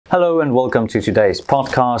Hello and welcome to today's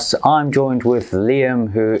podcast. I'm joined with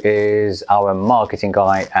Liam, who is our marketing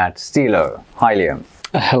guy at Steelo. Hi, Liam.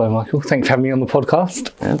 Hello, Michael. Thanks for having me on the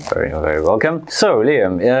podcast. Yeah, very welcome. So,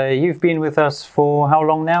 Liam, you've been with us for how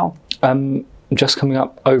long now? Just coming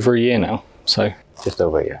up over a year now. So just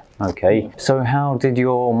over a year. Okay. So, how did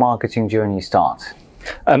your marketing journey start?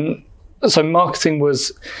 So marketing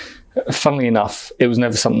was, funnily enough, it was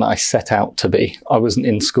never something that I set out to be. I wasn't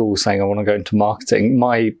in school saying I want to go into marketing.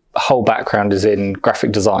 My whole background is in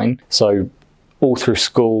graphic design. So all through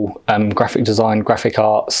school, graphic design, graphic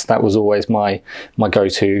arts, that was always my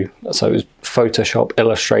go-to. So it was Photoshop,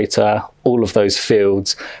 Illustrator, all of those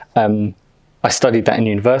fields. I studied that in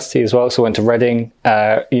university as well. So I went to Reading,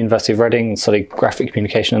 University of Reading, and studied graphic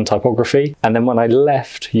communication and typography. And then when I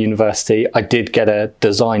left university, I did get a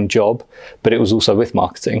design job, but it was also with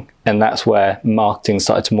marketing. And that's where marketing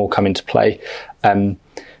started to more come into play.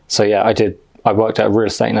 I worked at a real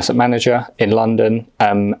estate and asset manager in London.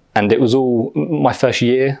 And it was all, my first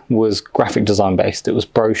year was graphic design based. It was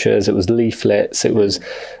brochures, it was leaflets, it was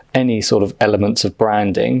any sort of elements of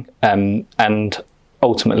branding. And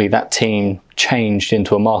ultimately that team changed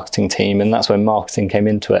into a marketing team, and that's when marketing came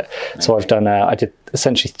into it. So I did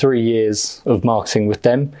essentially 3 years of marketing with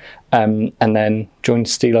them, and then joined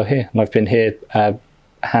Steelo here, and I've been here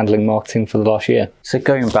handling marketing for the last year. So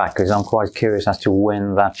going back, because I'm quite curious as to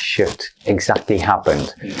when that shift exactly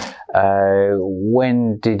happened.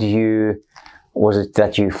 Was it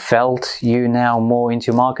that you felt you now more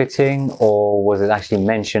into marketing, or was it actually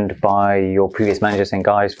mentioned by your previous managers and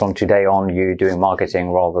guys from today on you doing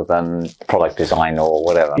marketing rather than product design or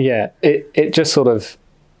whatever? Yeah, it just sort of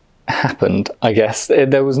happened, I guess.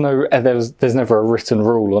 There's never a written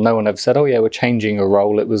rule, or no one ever said, "Oh yeah, we're changing a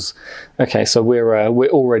role." It was okay. So we're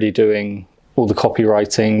already doing all the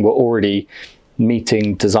copywriting. We're already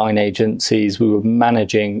meeting design agencies, we were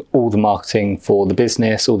managing all the marketing for the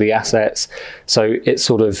business, all the assets. So it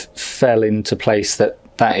sort of fell into place that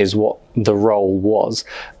is what the role was.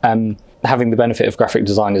 Having the benefit of graphic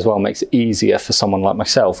design as well makes it easier for someone like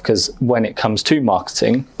myself, because when it comes to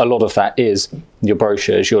marketing, a lot of that is your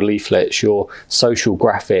brochures, your leaflets, your social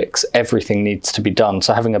graphics, everything needs to be done.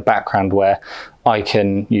 So having a background where I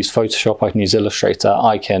can use Photoshop, I can use Illustrator,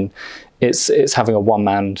 it's having a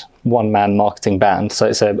one-man marketing band, so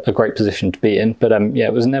it's a great position to be in. But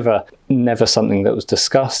it was never something that was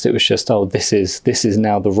discussed. It was just, this is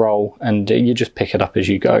now the role, and you just pick it up as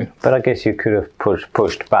you go. But I guess you could have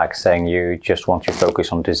pushed back, saying you just want to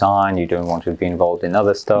focus on design, you don't want to be involved in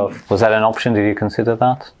other stuff. Was that an option? Did you consider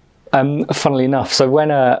that? Funnily enough, so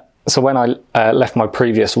when I left my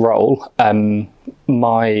previous role,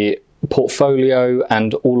 my portfolio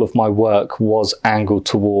and all of my work was angled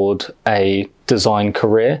toward a design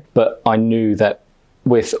career, but I knew that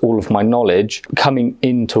with all of my knowledge, coming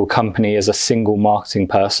into a company as a single marketing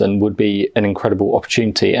person would be an incredible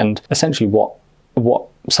opportunity. And essentially what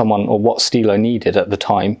Steelo needed at the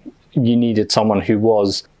time, you needed someone who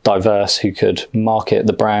was diverse, who could market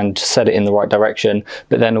the brand, set it in the right direction,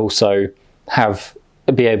 but then also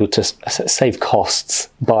be able to save costs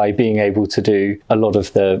by being able to do a lot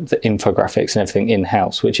of the infographics and everything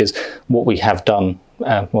in-house, which is what we have done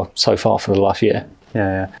so far for the last year.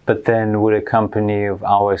 Yeah. But then would a company of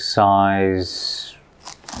our size,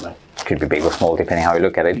 it could be big or small depending how you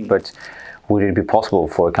look at it, but would it be possible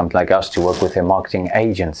for a company like us to work with a marketing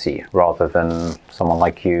agency rather than someone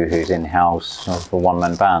like you who's in-house of a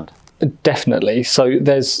one-man band? Definitely. So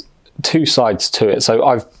there's two sides to it. So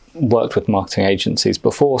I've worked with marketing agencies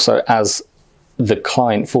before, so as the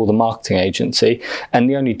client for the marketing agency, and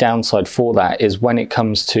the only downside for that is when it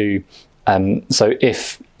comes to so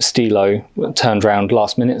if Steelo turned around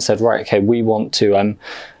last minute and said, right, okay, we want to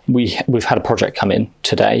we've had a project come in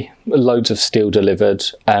today, loads of steel delivered,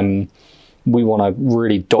 we want to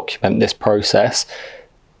really document this process.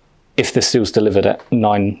 If the steel's delivered at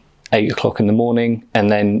 8 o'clock in the morning, and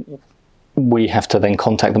then we have to then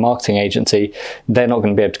contact the marketing agency, they're not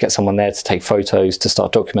going to be able to get someone there to take photos to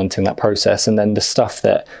start documenting that process. And then the stuff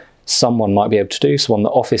that someone might be able to do, so on the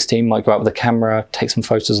office team might go out with a camera, take some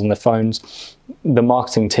photos on their phones, the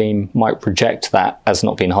marketing team might reject that as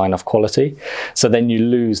not being high enough quality. So then you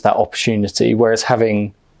lose that opportunity, whereas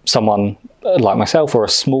having someone like myself or a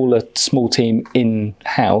small team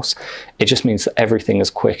in-house, it just means that everything is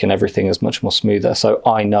quick and everything is much more smoother. So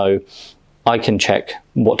I know I can check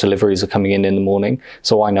what deliveries are coming in the morning,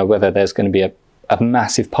 so I know whether there's going to be a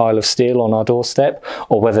massive pile of steel on our doorstep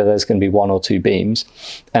or whether there's going to be 1 or 2 beams,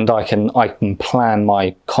 and I can plan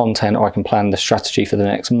my content, or I can plan the strategy for the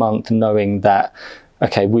next month, knowing that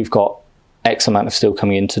okay, we've got X amount of steel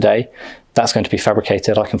coming in today. that's going to be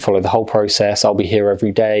fabricated. I can follow the whole process. I'll be here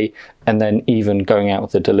every day. And then even going out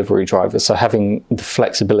with the delivery driver. So having the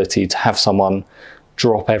flexibility to have someone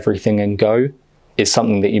drop everything and go is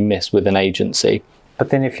something that you miss with an agency. But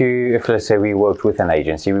then if let's say we worked with an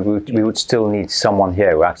agency, we would still need someone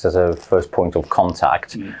here who acts as a first point of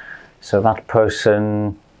contact. So that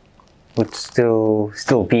person would still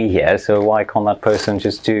be here. So why can't that person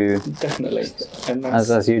just do definitely and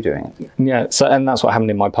as you're doing it? Yeah. So and that's what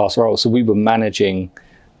happened in my past role. So we were managing.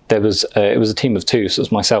 It was a team of two. So it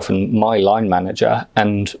was myself and my line manager,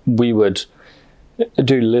 and we would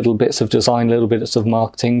do little bits of design, little bits of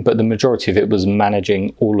marketing, but the majority of it was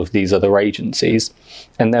managing all of these other agencies.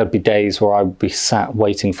 And there would be days where I would be sat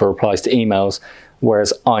waiting for replies to emails,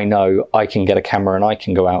 whereas I know I can get a camera and I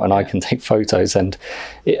can go out and I can take photos. And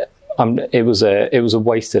it was a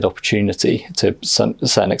wasted opportunity to a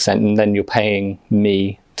certain extent. And then you're paying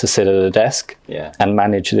me to sit at a desk and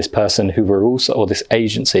manage this person who were also, or this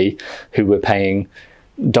agency who we're paying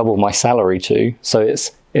double my salary to. So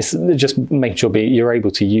it's just making sure you're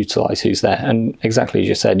able to utilize who's there. And exactly as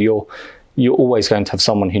you said, you're always going to have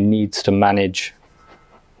someone who needs to manage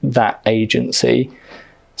that agency.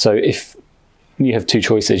 So if you have two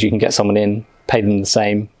choices, you can get someone in, pay them the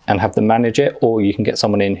same and have them manage it, or you can get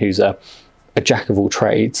someone in who's a jack of all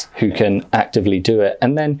trades who can actively do it.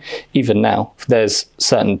 And then even now, there's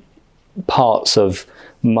certain parts of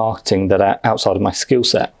marketing that are outside of my skill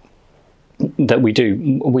set that we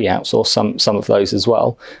outsource some of those as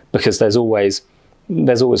well, because there's always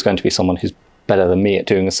going to be someone who's better than me at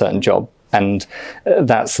doing a certain job, and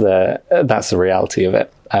that's the reality of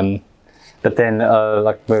it. But then,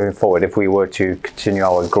 like moving forward, if we were to continue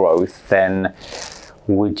our growth, then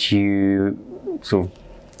would you sort of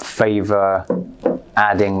favour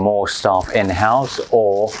adding more staff in-house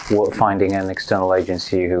or finding an external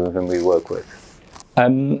agency whom we work with?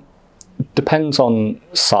 Depends on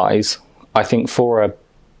size. I think for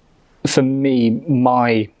me,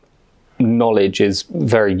 my knowledge is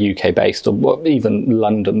very UK based, or even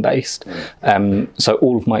London based. So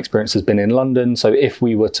all of my experience has been in London. So if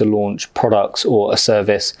we were to launch products or a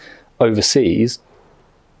service overseas,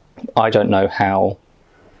 I don't know how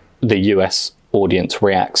the US audience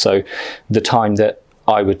reacts. So the time that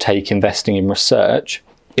I would take investing in research,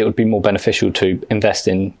 it would be more beneficial to invest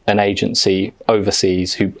in an agency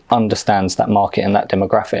overseas who understands that market and that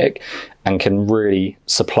demographic and can really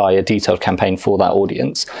supply a detailed campaign for that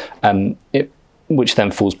audience, which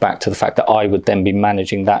then falls back to the fact that I would then be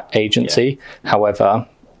managing that agency. However,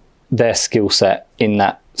 their skill set in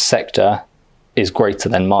that sector is greater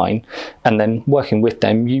than mine, and then working with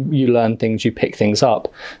them, you learn things, you pick things up,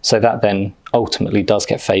 so that then ultimately does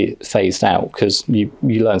get phased out, because you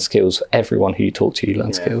learn skills. Everyone who you talk to, you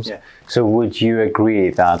learn skills. So would you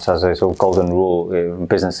agree that, as a sort of golden rule,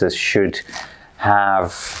 businesses should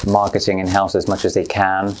have marketing in-house as much as they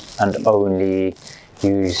can and only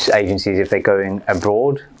use agencies if they're going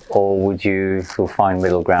abroad, or would you sort of find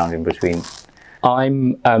middle ground in between?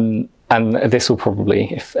 And this will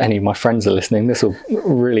probably, if any of my friends are listening, this will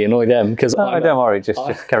really annoy them, because don't worry,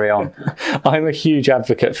 just carry on. I'm a huge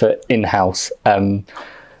advocate for in-house, but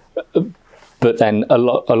then a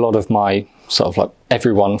lot of my sort of like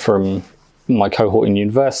everyone from my cohort in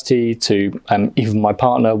university to even my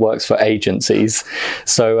partner works for agencies.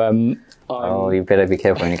 So you better be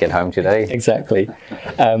careful when you get home today. Exactly.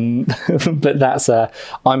 But that's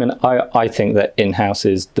I think that in-house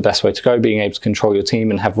is the best way to go, being able to control your team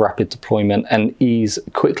and have rapid deployment and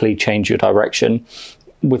quickly change your direction.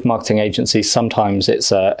 With marketing agencies, sometimes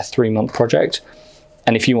it's a 3-month project,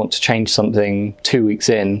 and if you want to change something 2 weeks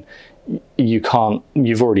in, you can't.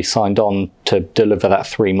 You've already signed on to deliver that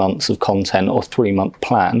 3 months of content or 3-month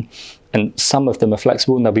plan, and some of them are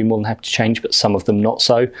flexible and they'll be more than happy to change, but some of them not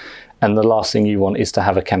so. And the last thing you want is to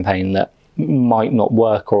have a campaign that might not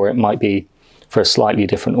work, or it might be for a slightly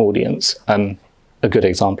different audience. A good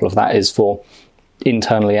example of that is for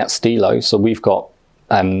internally at Steelo. So we've got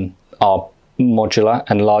our modular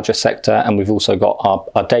and larger sector, and we've also got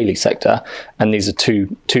our daily sector. And these are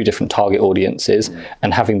two different target audiences.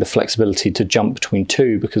 And having the flexibility to jump between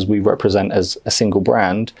two, because we represent as a single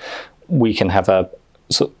brand, we can have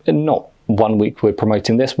not 1 week we're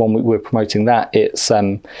promoting this, 1 week we're promoting that.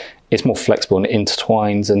 It's more flexible and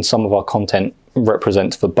intertwines, and some of our content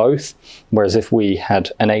represents for both. Whereas if we had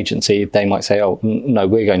an agency, they might say, oh, no,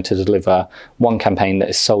 we're going to deliver one campaign that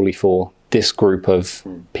is solely for this group of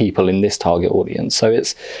people in this target audience. So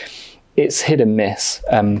it's hit and miss,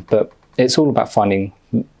 but it's all about finding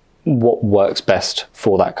what works best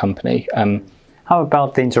for that company. How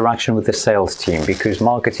about the interaction with the sales team? Because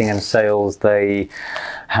marketing and sales, they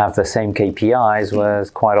have the same KPIs, whereas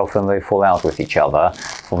quite often they fall out with each other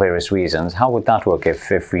for various reasons. How would that work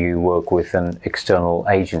if you work with an external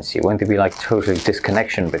agency? Wouldn't there be like totally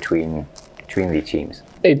disconnection between the teams?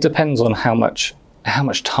 It depends on how much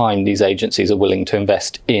time these agencies are willing to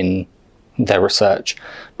invest in their research.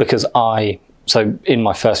 Because so in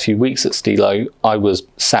my first few weeks at Steelo, I was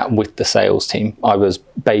sat with the sales team. I was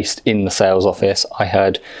based in the sales office. I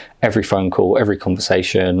heard every phone call, every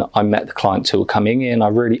conversation. I met the clients who were coming in. I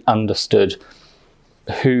really understood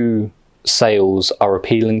who sales are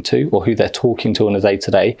appealing to or who they're talking to on a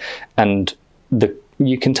day-to-day. And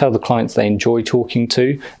you can tell the clients they enjoy talking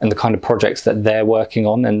to and the kind of projects that they're working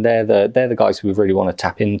on. And they're the guys who we really want to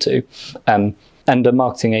tap into. And a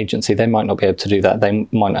marketing agency, they might not be able to do that. They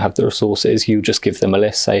might not have the resources. You just give them a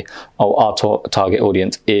list, say, oh, our target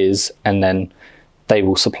audience is, and then they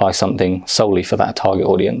will supply something solely for that target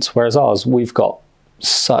audience. Whereas ours, we've got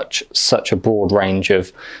such a broad range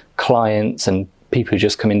of clients and people who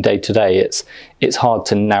just come in day to day. It's hard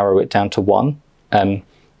to narrow it down to one,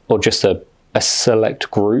 or just a select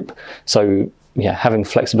group. So yeah, having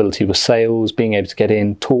flexibility with sales, being able to get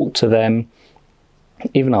in, talk to them,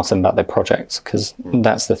 even ask them about their projects, because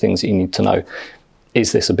that's the things that you need to know.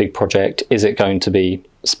 Is this a big project? Is it going to be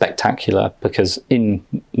spectacular? Because in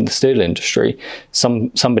the steel industry,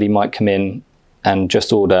 somebody might come in and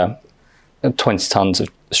just order 20 tons of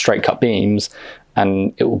straight cut beams,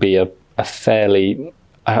 and it will be a fairly,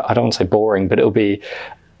 I don't want to say boring, but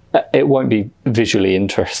it won't be visually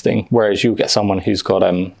interesting. Whereas you'll get someone who's got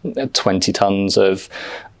 20 tons of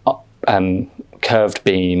curved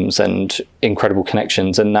beams and incredible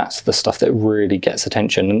connections, and that's the stuff that really gets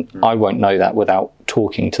attention. And I won't know that without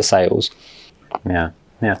talking to sales. Yeah.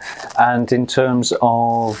 And in terms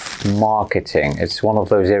of marketing, it's one of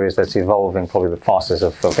those areas that's evolving probably the fastest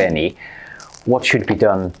of any. What should be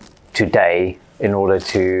done today in order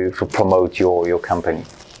to promote your company?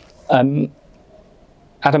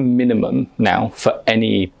 At a minimum now, for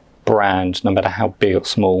any brand, no matter how big or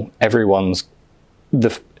small, everyone's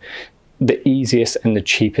the easiest and the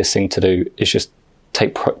cheapest thing to do is just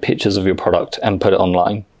take pictures of your product and put it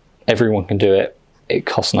online. Everyone can do it. It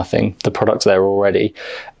costs nothing. The product's there already.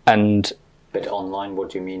 But online,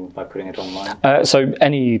 what do you mean by putting it online? So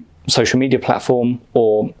any social media platform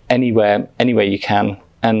or anywhere you can.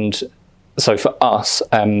 And so for us,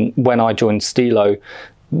 when I joined Steelo,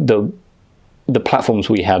 the platforms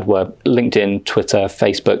we had were LinkedIn, Twitter,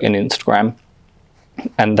 Facebook, and Instagram.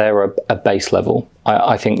 And they're a base level.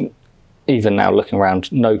 I think even now looking around,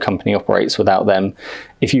 no company operates without them.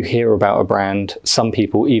 If you hear about a brand, some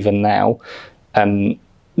people even now,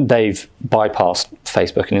 they've bypassed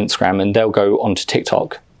Facebook and Instagram, and they'll go onto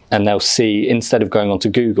TikTok, and they'll see, instead of going onto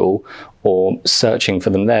Google or searching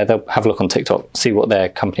for them there, they'll have a look on TikTok, see what their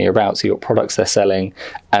company are about, see what products they're selling,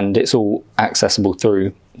 and it's all accessible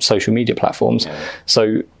through social media platforms. Yeah.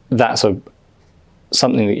 So that's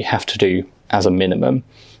something that you have to do as a minimum.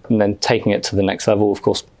 And then taking it to the next level, of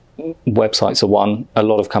course, websites are one. A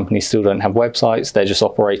lot of companies still don't have websites. They're just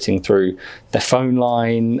operating through their phone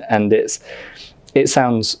line, and it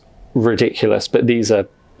sounds ridiculous, but these are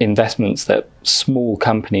investments that small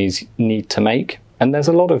companies need to make. And there's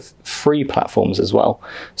a lot of free platforms as well.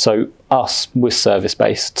 So we're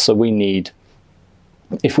service-based, so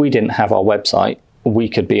if we didn't have our website, we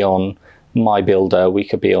could be on My Builder, we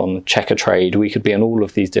could be on Checker Trade, we could be on all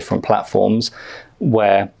of these different platforms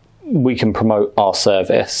where we can promote our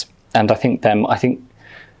service. And I think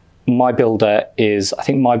My Builder is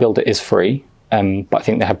free, but I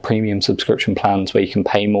think they have premium subscription plans where you can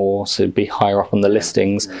pay more, so it'd be higher up on the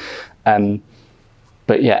listings.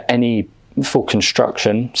 But yeah, for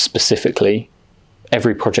construction specifically,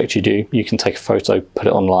 every project you do, you can take a photo, put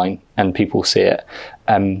it online, and people see it.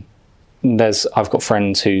 I've got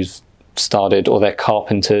friends who've started, or they're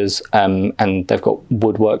carpenters, and they've got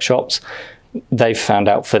wood workshops. They've found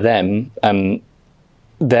out for them,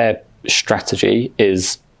 their strategy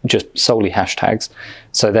is just solely hashtags.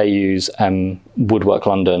 So they use Woodwork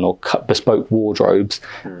London or bespoke wardrobes,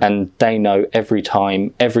 and they know every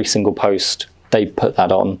time, every single post they put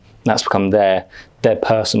that on, that's become their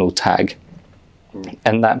personal tag,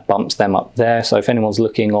 and that bumps them up there. So if anyone's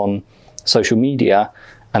looking on social media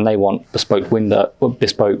and they want bespoke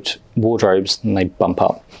wardrobes, then they bump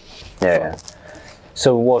up. Yeah.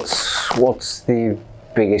 So what's the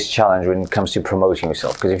biggest challenge when it comes to promoting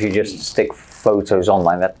yourself? Because if you just stick photos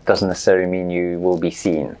online, that doesn't necessarily mean you will be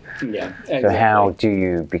seen. Yeah. Exactly. So how do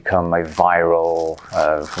you become a viral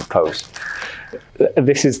post?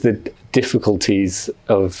 This is the difficulties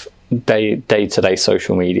of day-to-day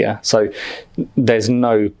social media. So there's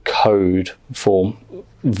no code for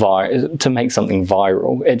to make something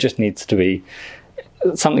viral. It just needs to be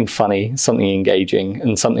something funny, something engaging,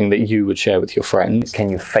 and something that you would share with your friends. Can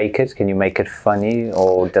you fake it? Can you make it funny?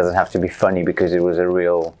 Or does it have to be funny because it was a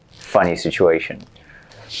real funny situation?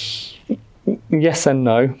 Yes and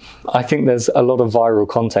no. I think there's a lot of viral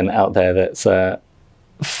content out there that's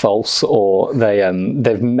false, or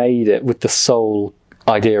they've made it with the sole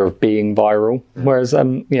idea of being viral. Whereas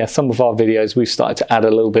some of our videos, we've started to add a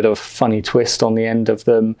little bit of funny twist on the end of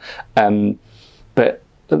them. But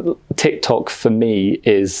TikTok for me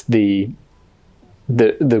is the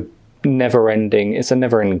never-ending. It's a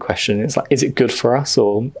never-ending question. It's like, is it good for us,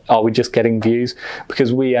 or are we just getting views?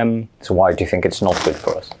 Because we. So why do you think it's not good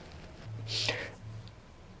for us?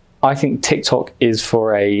 I think TikTok is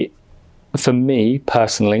for me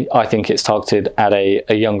personally, I think it's targeted at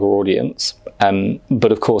a younger audience.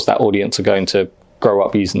 But of course, that audience are going to grow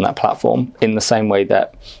up using that platform in the same way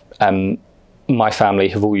that my family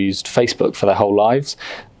have all used Facebook for their whole lives,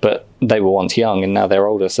 but they were once young and now they're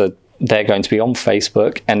older. So they're going to be on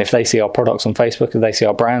Facebook. And if they see our products on Facebook, if they see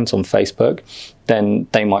our brands on Facebook, then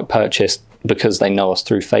they might purchase because they know us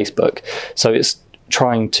through Facebook. So it's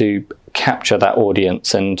trying to capture that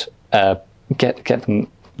audience and get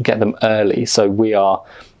them early. So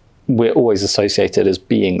we're always associated as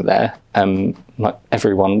being there. Like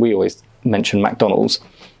everyone, we always mention McDonald's.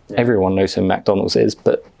 Yeah. Everyone knows who McDonald's is,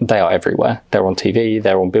 but they are everywhere. They're on TV,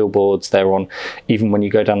 they're on billboards, they're on, even when you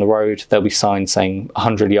go down the road, there'll be signs saying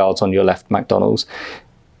 100 yards on your left, McDonald's.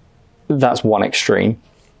 That's one extreme.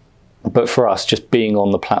 But for us, just being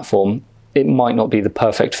on the platform, it might not be the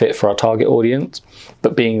perfect fit for our target audience,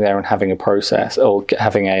 but being there and having a process, or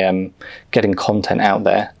having getting content out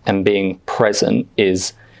there and being present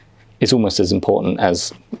is almost as important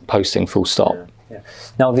as posting, full stop. Yeah.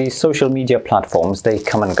 Now, these social media platforms, they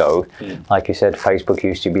come and go. Like you said, Facebook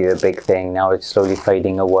used to be the big thing. Now it's slowly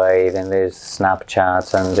fading away. Then there's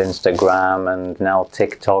Snapchat and Instagram and now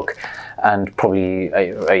TikTok. And probably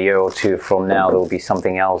a year or two from now, there will be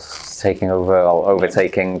something else taking over or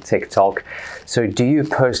overtaking TikTok. So do you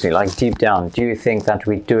personally, like deep down, do you think that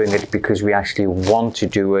we're doing it because we actually want to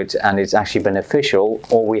do it and it's actually beneficial,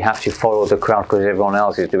 or we have to follow the crowd because everyone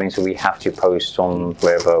else is doing, so we have to post on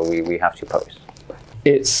wherever we have to post?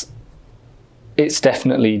 It's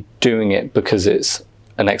definitely doing it because it's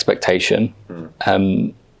an expectation.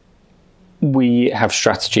 We have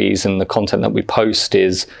strategies, and the content that we post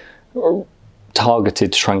is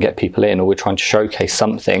targeted to try and get people in, or we're trying to showcase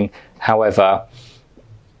something. However,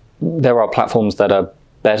 there are platforms that are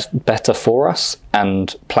better for us,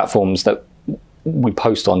 and platforms that we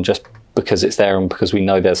post on just because it's there and because we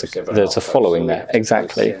know there's a following there.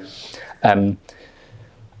 Exactly.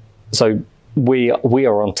 So we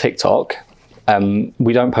are on TikTok.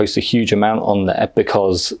 We don't post a huge amount on there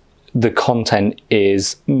because the content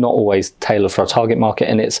is not always tailored for our target market,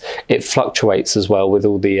 and it fluctuates as well with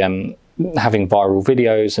all the having viral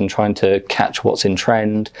videos and trying to catch what's in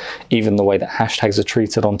trend. Even the way that hashtags are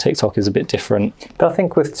treated on TikTok is a bit different. But I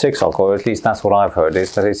think with TikTok, or at least that's what I've heard,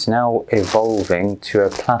 is that it's now evolving to a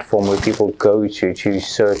platform where people go to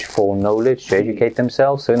search for knowledge, to educate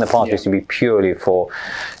themselves. So in the past, it used to be purely for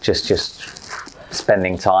just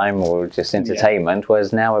spending time or just entertainment,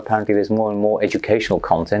 whereas now apparently there's more and more educational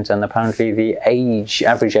content, and apparently the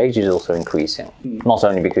average age is also increasing. Not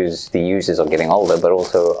only because the users are getting older, but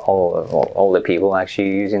also older people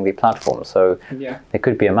actually using the platform. So there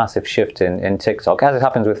could be a massive shift in TikTok, as it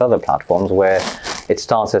happens with other platforms, where it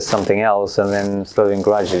starts as something else and then slowly and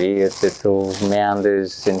gradually it all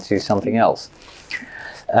meanders into something else.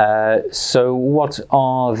 So what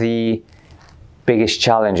are the biggest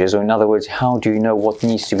challenges, or in other words, how do you know what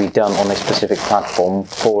needs to be done on a specific platform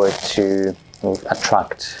for it to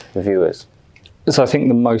attract viewers? So I think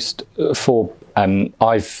the most from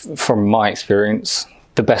my experience,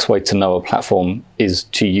 the best way to know a platform is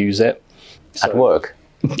to use it. At work?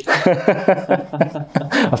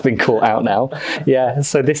 I've been caught out now. Yeah.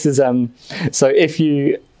 So this is so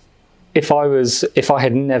if I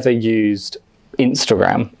had never used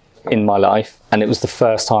Instagram in my life, and it was the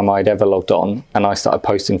first time I'd ever logged on and I started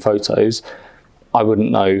posting photos, I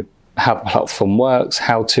wouldn't know how the platform works,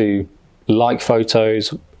 how to like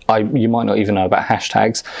photos. You might not even know about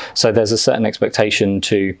hashtags. So there's a certain expectation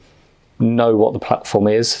to know what the platform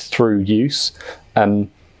is through use,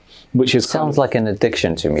 which is sounds like an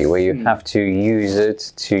addiction to me, where you have to use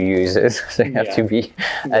it to use it. So you have to be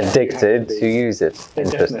addicted to use it.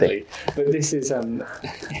 Interesting. Definitely. But this is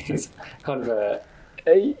it's kind of a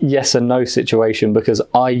yes and no situation, because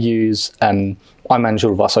I use I manage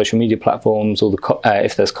all of our social media platforms. All the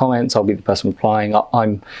if there's comments, I'll be the person replying.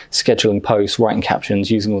 I'm scheduling posts, writing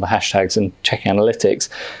captions, using all the hashtags, and checking analytics.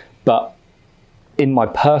 But in my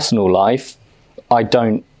personal life, I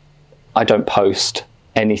don't post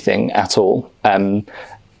anything at all.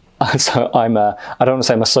 So I don't want to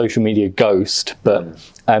say I'm a social media ghost, but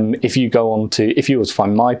if you were to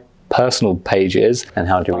find my personal pages. And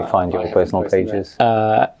how do we find your personal pages?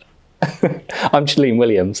 I'm just Liam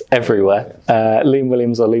Williams everywhere. Liam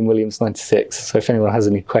Williams or Liam Williams 96. So if anyone has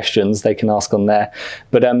any questions, they can ask on there.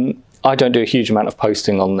 But I don't do a huge amount of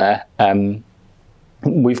posting on there. I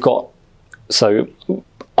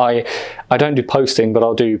don't do posting, but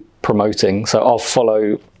I'll do promoting. So I'll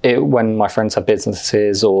follow it when my friends have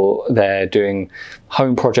businesses or they're doing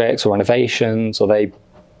home projects or renovations, or they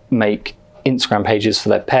make Instagram pages for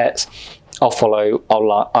their pets. I'll follow.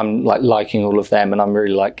 I'm like liking all of them, and I'm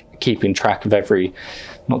really like keeping track of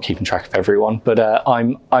not keeping track of everyone, but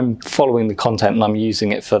I'm following the content and I'm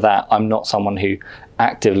using it for that. I'm not someone who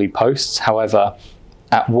actively posts. However,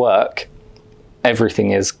 at work,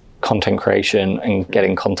 everything is content creation and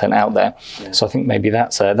getting content out there. Yeah. So I think maybe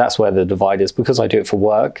that's where the divide is. Because I do it for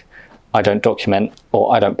work, I don't document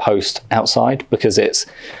or I don't post outside, because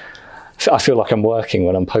I feel like I'm working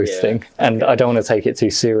when I'm posting, and I don't want to take it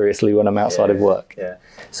too seriously when I'm outside of work. Yeah.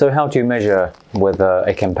 So how do you measure whether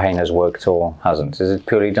a campaign has worked or hasn't? Is it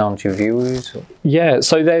purely down to views? Yeah,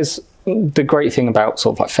 so there's the great thing about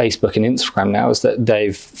sort of like Facebook and Instagram now is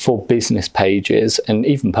that for business pages and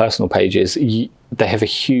even personal pages, they have a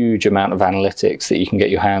huge amount of analytics that you can get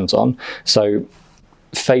your hands on. So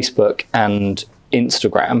Facebook and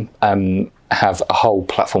Instagram have a whole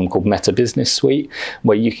platform called Meta Business Suite,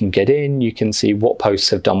 where you can get in, you can see what posts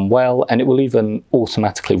have done well, and it will even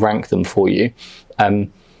automatically rank them for you.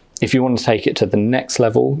 If you want to take it to the next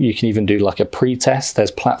level, you can even do like a pre-test.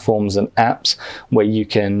 There's platforms and apps where you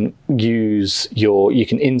can insert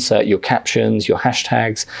your captions, your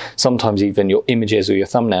hashtags, sometimes even your images or your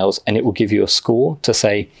thumbnails, and it will give you a score to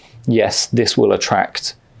say, yes, this will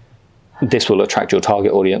attract your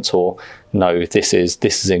target audience, or no, this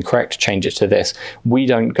is incorrect, change it to this. We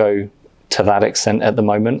don't go to that extent at the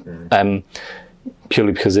moment,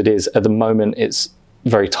 purely because at the moment it's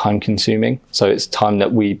very time consuming. So it's time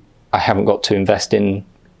that I haven't got to invest in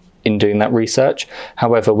doing that research.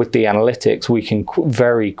 However, with the analytics, we can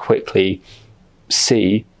very quickly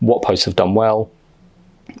see what posts have done well,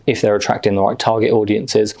 if they're attracting the right target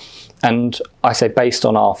audiences. And I say, based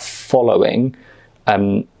on our following,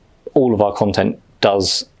 all of our content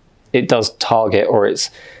does target, or it's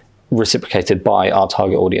reciprocated by our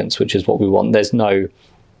target audience, which is what we want. There's no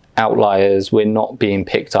outliers. We're not being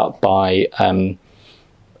picked up by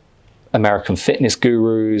American fitness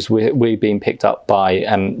gurus. We're being picked up by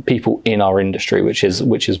people in our industry, which is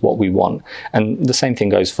what we want. And the same thing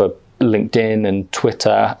goes for LinkedIn and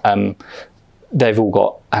Twitter. They've all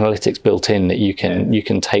got analytics built in that you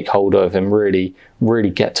can take hold of and really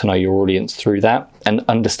get to know your audience through that and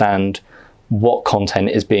understand what content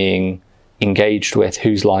is being engaged with,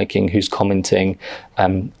 who's liking, who's commenting,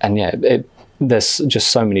 there's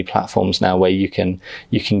just so many platforms now where you can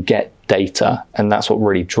get data, and that's what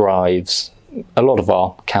really drives a lot of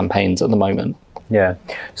our campaigns at the moment. Yeah,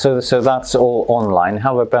 so that's all online.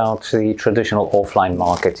 How about the traditional offline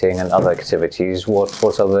marketing and other activities?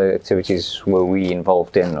 What other activities were we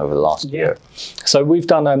involved in over the last year? So we've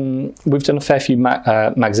done a fair few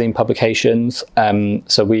magazine publications.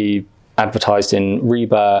 So we advertised in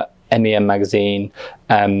Reba, MEM magazine,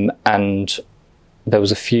 and there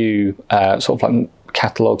was a few sort of like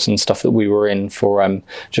catalogues and stuff that we were in for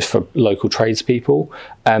just for local tradespeople,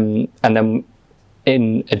 and then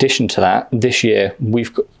in addition to that, this year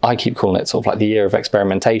I keep calling it sort of like the year of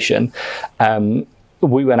experimentation.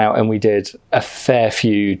 We went out and we did a fair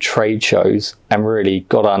few trade shows and really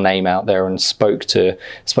got our name out there and spoke to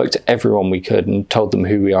everyone we could and told them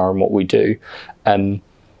who we are and what we do.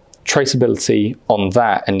 Traceability on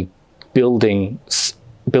that and building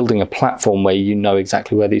a platform where you know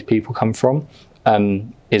exactly where these people come from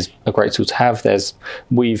is a great tool to have.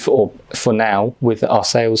 For now, with our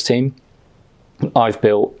sales team, I've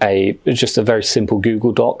built just a very simple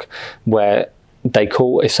Google Doc where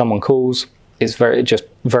if someone calls, it's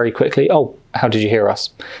very quickly, oh, how did you hear us?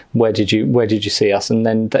 Where did you see us? And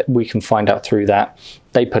then we can find out through that.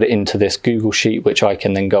 They put it into this Google sheet, which I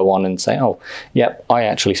can then go on and say, oh, yep, I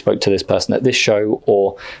actually spoke to this person at this show,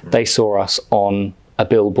 or they saw us on a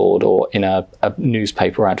billboard or in a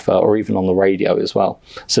newspaper advert, or even on the radio as well.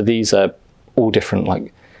 So these are all different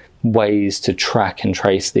like ways to track and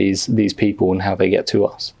trace these people and how they get to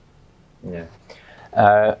us.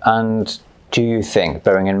 Yeah. And Do you think,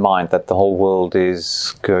 bearing in mind that the whole world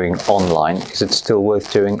is going online, is it still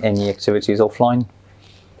worth doing any activities offline?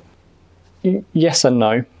 Yes and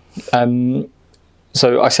no.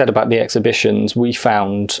 So I said about the exhibitions, we've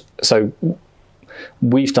done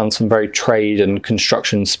some very trade and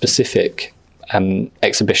construction specific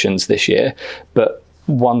exhibitions this year, but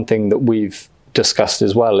one thing that we've discussed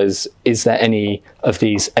as well is there any of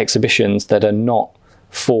these exhibitions that are not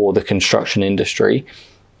for the construction industry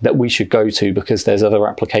that we should go to because there's other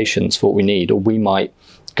applications for what we need? Or we might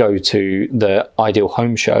go to the Ideal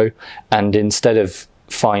Home Show, and instead of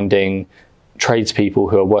finding tradespeople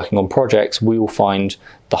who are working on projects, we will find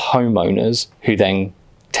the homeowners who then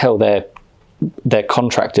tell their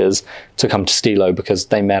contractors to come to Steelo because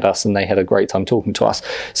they met us and they had a great time talking to us.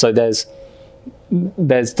 So there's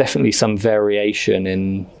definitely some variation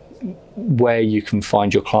in where you can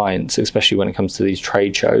find your clients, especially when it comes to these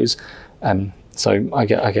trade shows. So I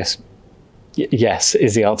guess yes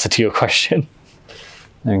is the answer to your question.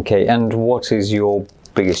 Okay, and what is your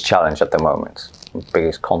biggest challenge at the moment?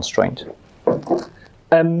 Biggest constraint? That's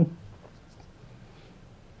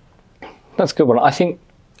a good one. I think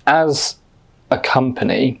as a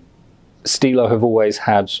company, Steelo have always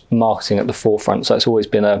had marketing at the forefront, so it's always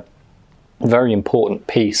been a very important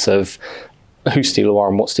piece of who Steelo are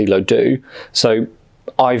and what Steelo do. So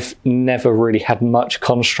I've never really had much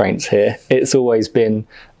constraints here. It's always been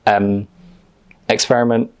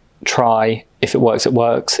experiment, try. If it works, it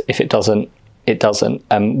works. If it doesn't, it doesn't.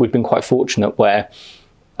 We've been quite fortunate where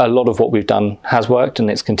a lot of what we've done has worked and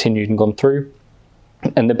it's continued and gone through.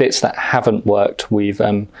 And the bits that haven't worked, we've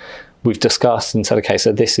discussed and said, okay,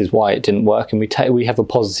 so this is why it didn't work, and we have a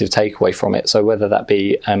positive takeaway from it. So whether that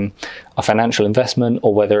be a financial investment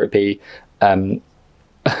or whether it be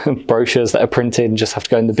brochures that are printed and just have to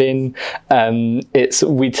go in the bin,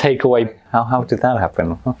 we take away. How did that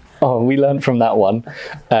happen? Oh, we learned from that one.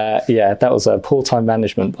 Yeah, that was a poor time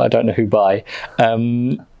management. I don't know who by.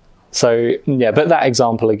 So yeah, but that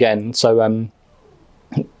example again. So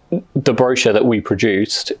the brochure that we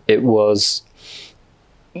produced, it was.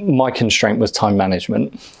 My constraint was time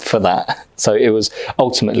management for that. So it was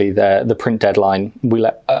ultimately the print deadline.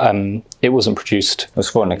 It wasn't produced. It was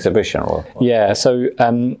for an exhibition, or? Yeah. So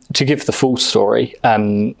to give the full story,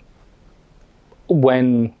 all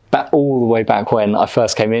the way back when I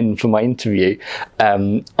first came in for my interview,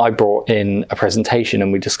 I brought in a presentation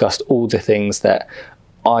and we discussed all the things that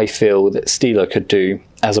I feel that Steelo could do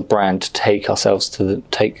as a brand to take ourselves to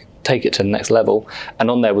take it to the next level. And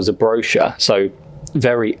on there was a brochure. So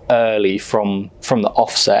very early from the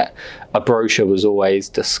offset, a brochure was always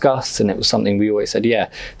discussed, and it was something we always said, yeah,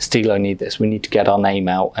 Steelo need this. We need to get our name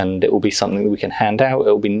out, and it will be something that we can hand out. It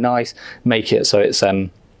will be nice, make it so it's a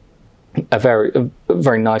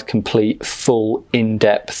very nice, complete, full,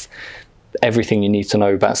 in-depth. Everything you need to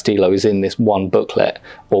know about Steelo is in this one booklet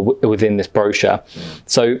or within this brochure.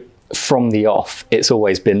 So from the off, it's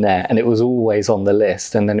always been there, and it was always on the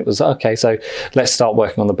list. And then it was, okay, so let's start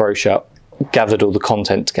working on the brochure. Gathered all the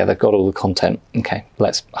content together, got all the content. Okay,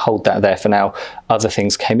 let's hold that there for now. Other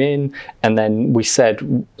things came in, and then we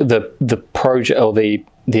said the project or the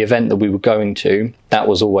event that we were going to, that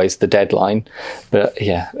was always the deadline. But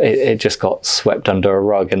yeah, it just got swept under a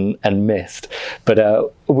rug and missed.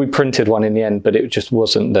 But we printed one in the end, but it just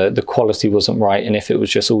wasn't, the quality wasn't right. And if it was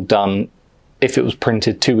just all done, if it was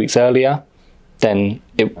printed 2 weeks earlier, then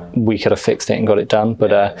we could have fixed it and got it done,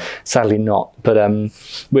 but sadly not. But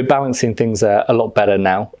we're balancing things a lot better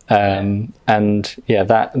now, and yeah,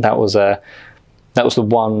 that was the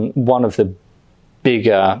one of the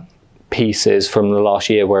bigger pieces from the last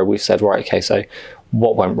year where we've said, right, okay, so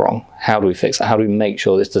what went wrong? How do we fix it? How do we make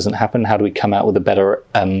sure this doesn't happen? How do we come out with a better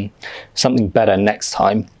something better next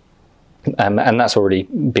time? And that's already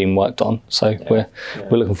been worked on. So we're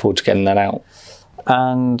looking forward to getting that out.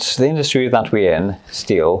 And the industry that we're in,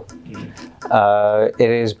 steel, it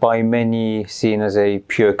is by many seen as a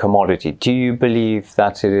pure commodity. Do you believe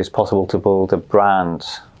that it is possible to build a brand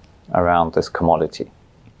around this commodity?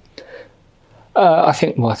 I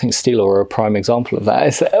think Steelo are a prime example of that.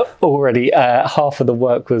 It's already half of the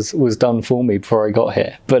work was done for me before I got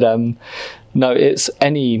here. But no, it's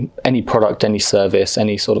any product, any service,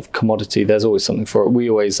 any sort of commodity. There's always something for it. We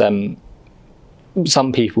always.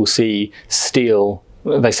 Some people see steel,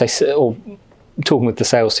 they say, or talking with the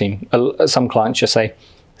sales team, some clients just say,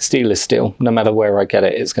 steel is steel. No matter where I get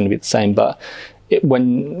it, it's going to be the same. But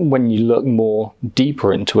when you look more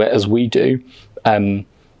deeper into it, as we do,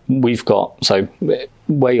 we've got, so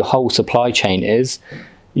where your whole supply chain is,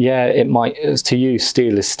 yeah, it might, to you,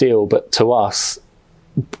 steel is steel, but to us,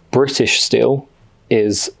 British steel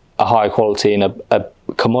is a higher quality and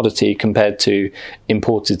commodity compared to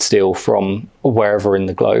imported steel from wherever in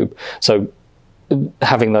the globe. So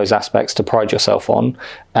having those aspects to pride yourself on,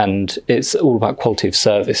 and it's all about quality of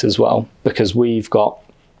service as well, because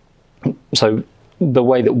so the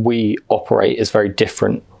way that we operate is very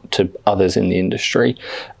different to others in the industry.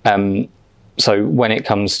 So when it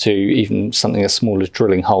comes to even something as small as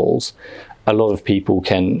drilling holes, a lot of people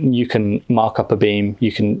you can mark up a beam,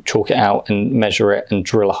 you can chalk it out and measure it and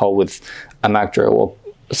drill a hole with a mag drill, or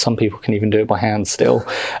some people can even do it by hand still.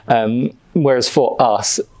 Whereas for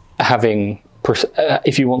us,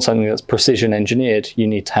 if you want something that's precision engineered, you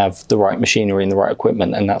need to have the right machinery and the right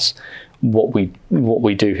equipment, and that's what we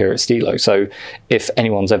do here at Steelo. So if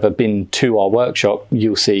anyone's ever been to our workshop,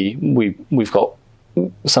 you'll see we've got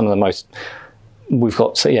some of the most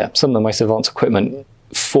advanced equipment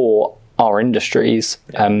for our industries.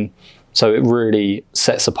 So it really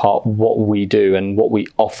sets apart what we do and what we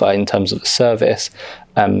offer in terms of a service.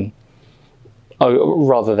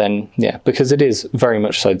 Rather than, because it is very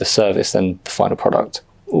much so the service than the final product.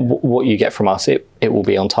 What you get from us, it will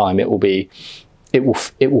be on time. It will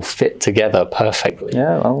fit together perfectly.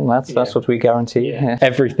 Yeah, well, that's what we guarantee. Yeah.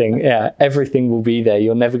 Everything will be there.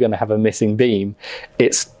 You're never going to have a missing beam.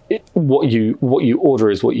 What you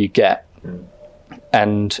order is what you get,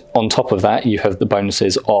 and on top of that, you have the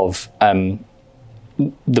bonuses of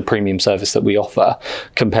the premium service that we offer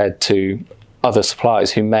compared to other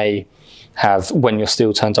suppliers who may have, when your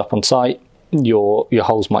steel turns up on site, your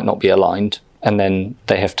holes might not be aligned, and then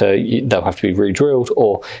they'll have to be re-drilled,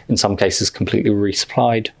 or in some cases completely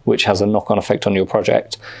resupplied, which has a knock-on effect on your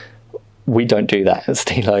project. We don't do that at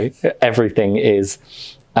Steelo. Everything is,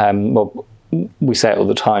 we say it all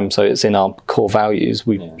the time, so it's in our core values.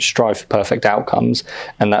 We strive for perfect outcomes,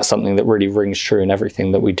 and that's something that really rings true in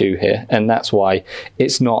everything that we do here. And that's why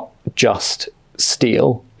it's not just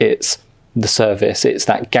steel, it's the service, it's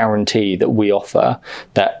that guarantee that we offer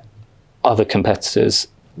that other competitors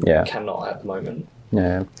cannot at the moment.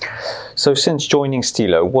 Yeah. So since joining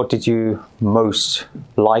Steelo, what did you most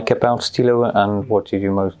like about Steelo, and what did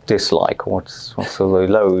you most dislike? What's the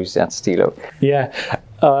lows at Steelo? Yeah.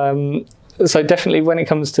 So definitely when it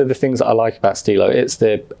comes to the things that I like about Steelo, it's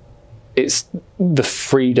the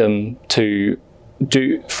freedom to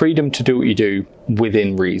do what you do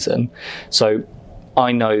within reason. So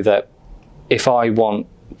I know that if I want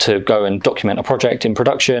to go and document a project in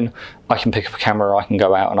production, I can pick up a camera, I can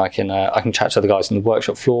go out and I can chat to the guys on the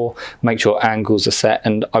workshop floor, make sure angles are set,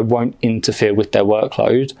 and I won't interfere with their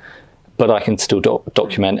workload, but I can still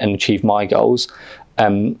document and achieve my goals.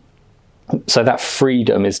 So that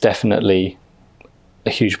freedom is definitely a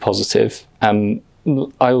huge positive. I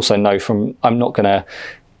also know I'm not going to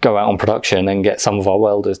go out on production and get some of our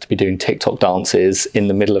welders to be doing TikTok dances in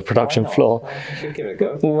the middle of production floor. Should give it a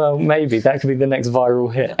go. Well, maybe that could be the next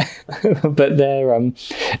viral hit. But they're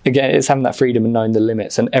again, it's having that freedom and knowing the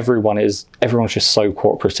limits, and everyone's just so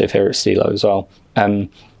cooperative here at Steelo as well.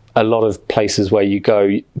 A lot of places where you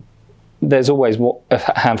go, there's always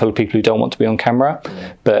a handful of people who don't want to be on camera,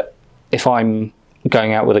 but if I'm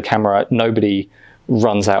going out with a camera, nobody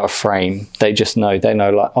runs out of frame. They know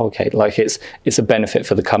like, okay, like it's a benefit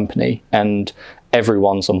for the company, and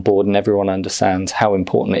everyone's on board and everyone understands how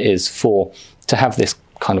important it is to have this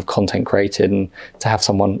kind of content created and to have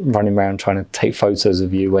someone running around trying to take photos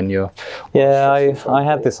of you when you're... Yeah, I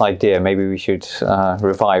had this idea, maybe we should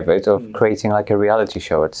revive it, of creating like a reality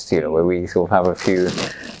show at Steelo, where we sort of have a few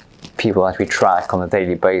people that we track on a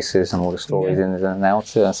daily basis and all the stories in and out.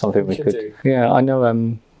 Something we could do. Yeah, I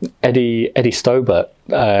know Eddie Stobart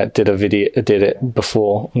did it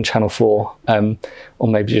before on Channel 4, or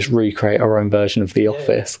maybe just recreate our own version of The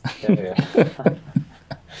Office.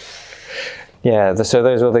 Yeah, so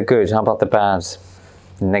those were the good. How about the bad,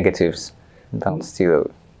 negatives about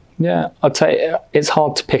Steelo? Yeah, I'd say it's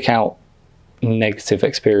hard to pick out negative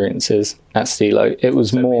experiences at Steelo. It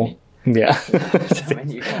was more... Yeah,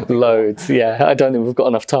 loads. Yeah, I don't think we've got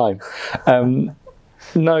enough time.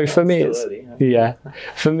 No, for me,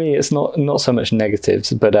 for me, it's not so much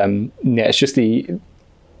negatives, but it's just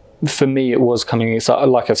for me, it was coming. So,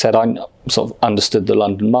 like I've said, I sort of understood the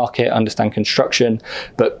London market, understand construction,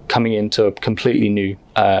 but coming into a completely new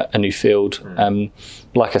field.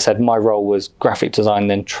 Like I said, my role was graphic design,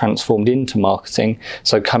 then transformed into marketing.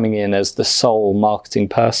 So coming in as the sole marketing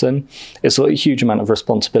person, it's a huge amount of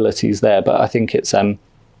responsibilities there. But I think it's that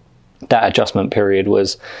adjustment period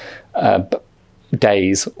was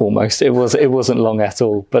days almost. It wasn't long at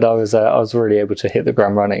all. But I was really able to hit the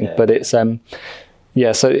ground running. Yeah. But it's So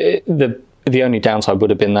the only downside would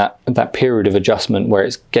have been that period of adjustment where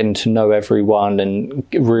it's getting to know everyone and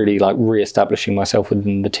really like re-establishing myself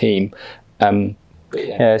within the team. But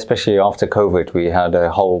Yeah, especially after COVID, we had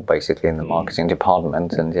a hole basically in the marketing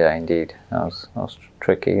department, and yeah, indeed, that was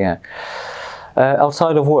tricky. Yeah.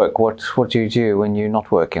 Outside of work, what do you do when you're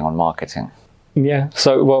not working on marketing? Yeah,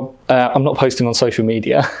 so well, I'm not posting on social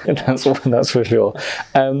media. that's for sure.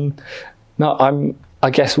 No, I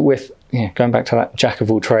guess with going back to that jack of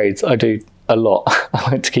all trades, I do a lot.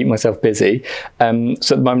 I like to keep myself busy. So at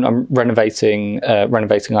the moment, I'm renovating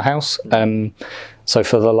our house. So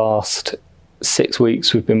for the last 6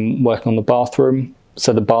 weeks, we've been working on the bathroom.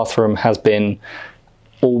 So the bathroom has been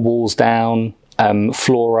all walls down,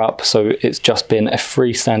 floor up, so it's just been a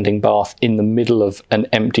freestanding bath in the middle of an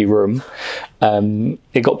empty room.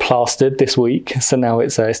 It got plastered this week, so now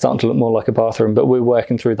it's starting to look more like a bathroom, but we're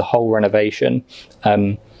working through the whole renovation.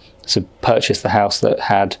 So purchased the house that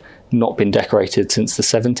had not been decorated since the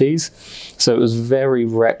 70s, so it was very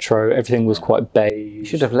retro. Everything was quite beige. You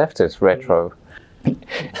should have left it retro.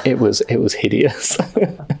 It was hideous.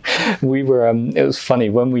 We were it was funny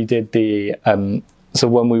when we did the so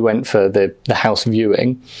when we went for the house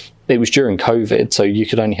viewing, it was during COVID, so you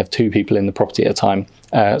could only have 2 people in the property at a time.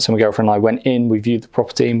 So my girlfriend and I went in, we viewed the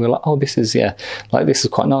property, and we were like, oh, this is this is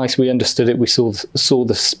quite nice. We understood it, we saw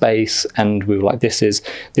the space, and we were like, this is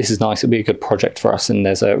nice, it'll be a good project for us, and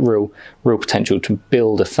there's a real potential to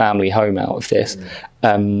build a family home out of this.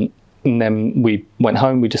 And then we went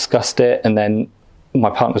home, we discussed it, and then my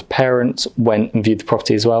partner's parents went and viewed the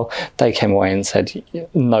property as well. They came away and said,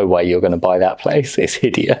 no way you're going to buy that place, it's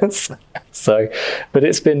hideous. So, but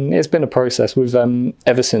it's been a process. We've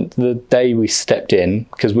ever since the day we stepped in,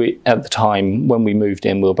 because we, at the time when we moved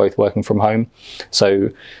in, we were both working from home. So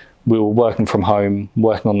we were working from home,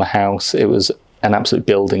 working on the house. It was an absolute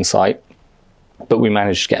building site, but we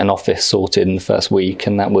managed to get an office sorted in the first week,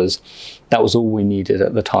 and that was all we needed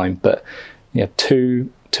at the time. But yeah,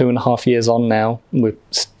 2.5 years on now, we've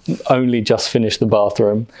only just finished the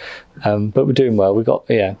bathroom, but we're doing well. We've got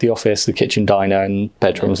the office, the kitchen, diner, and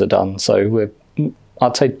bedrooms are done. So we're,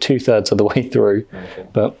 I'd say, 2/3 of the way through. Okay.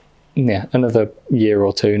 But yeah, another year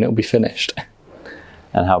or 2 and it'll be finished.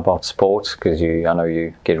 And how about sports? Because I know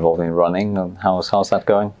you get involved in running. And how's that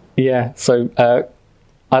going? Yeah, so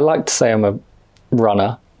I like to say I'm a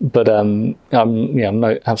runner, but I'm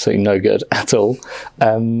absolutely no good at all.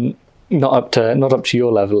 Not up to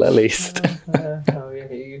your level, at least.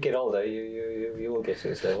 You get older, you will get to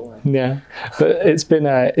this level. Yeah, but it's been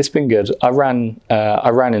good. I ran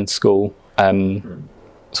in school,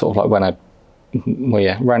 sort of like when I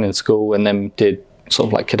ran in school, and then did sort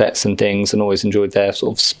of like cadets and things, and always enjoyed their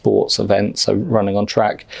sort of sports events, so running on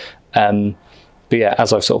track. But yeah,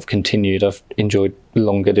 as I've sort of continued, I've enjoyed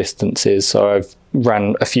longer distances. So I've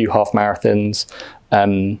ran a few half marathons,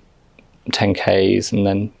 10Ks, and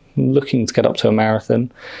then looking to get up to a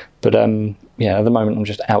marathon. But at the moment I'm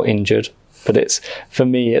just out injured. But for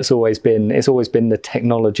me it's always been the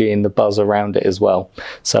technology and the buzz around it as well.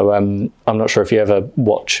 So I'm not sure if you ever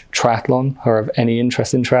watch triathlon or have any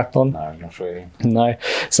interest in triathlon. No, not really. No.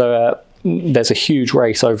 So there's a huge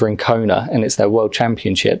race over in Kona, and it's their world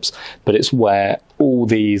championships, but it's where all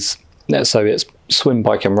these, so it's swim,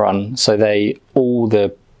 bike and run, so all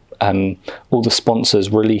the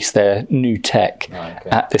sponsors release their new tech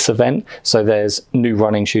at this event. So there's new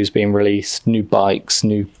running shoes being released, new bikes,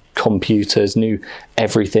 new computers, new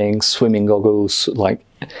everything, swimming goggles. Like,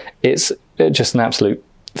 it's just an absolute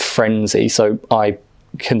frenzy. So I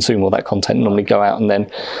consume all that content and normally go out and then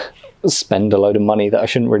spend a load of money that I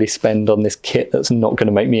shouldn't really spend on this kit that's not going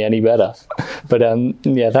to make me any better. But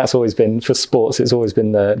that's always been, for sports, it's always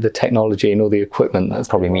been the technology and all the equipment. That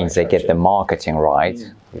probably means they get the marketing right,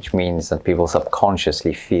 which means that people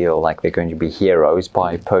subconsciously feel like they're going to be heroes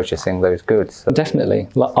by purchasing those goods. So definitely.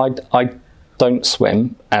 Like, I don't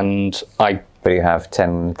swim, and but you have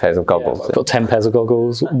 10 pairs of goggles. Yeah, I've got 10 pairs of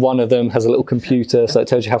goggles. One of them has a little computer, so it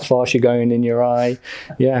tells you how fast you're going in your eye.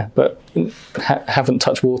 Yeah, but haven't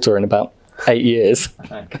touched water in about 8 years.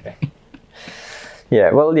 Okay.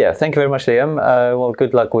 Yeah, well, yeah, thank you very much, Liam. Well,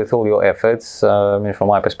 good luck with all your efforts. From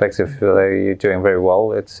my perspective, you're doing very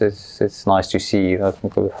well. It's nice to see a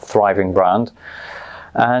thriving brand.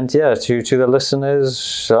 And yeah, to the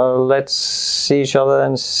listeners, let's see each other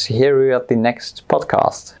and hear you at the next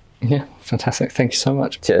podcast. Yeah, fantastic. Thank you so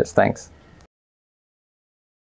much. Cheers. Thanks.